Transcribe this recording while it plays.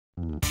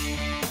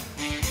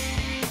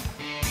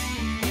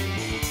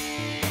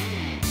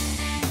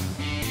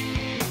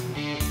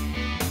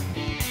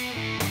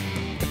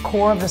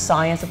core of the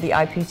science of the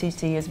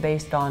IPCC is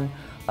based on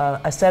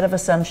a set of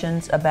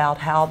assumptions about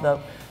how the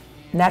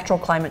natural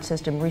climate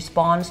system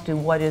responds to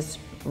what is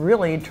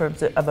really, in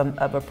terms of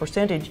a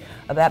percentage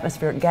of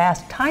atmospheric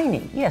gas,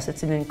 tiny. Yes,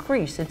 it's an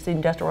increase, it's the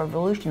Industrial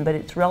Revolution, but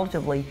it's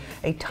relatively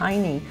a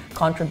tiny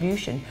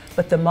contribution.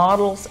 But the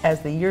models,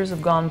 as the years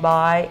have gone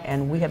by,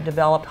 and we have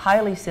developed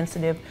highly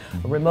sensitive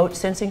remote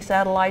sensing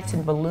satellites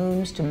and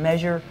balloons to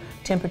measure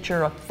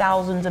temperature of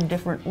thousands of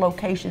different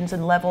locations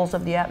and levels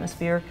of the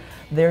atmosphere,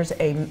 there's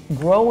a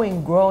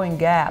growing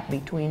gap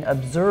between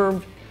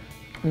observed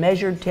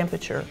measured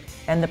temperature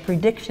and the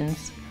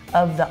predictions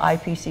of the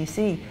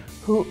IPCC,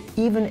 who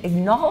even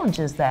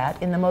acknowledges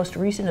that in the most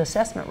recent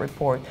assessment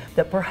report,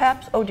 that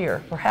perhaps, oh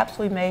dear, perhaps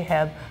we may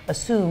have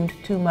assumed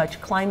too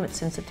much climate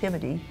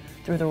sensitivity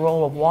through the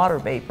role of water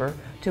vapor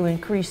to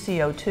increase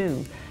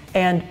CO2.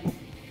 And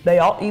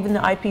even the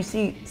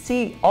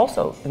IPCC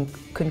also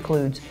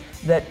concludes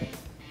that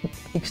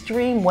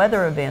extreme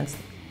weather events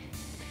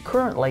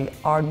currently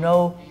are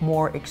no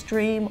more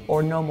extreme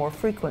or no more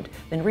frequent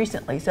than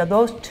recently. So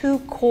those two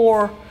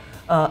core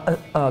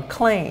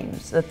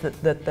claims that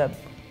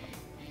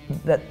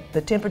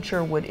the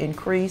temperature would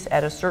increase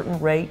at a certain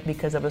rate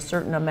because of a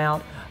certain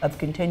amount of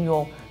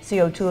continual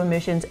CO2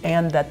 emissions,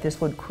 and that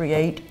this would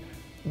create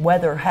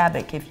weather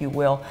havoc, if you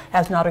will,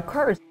 has not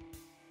occurred.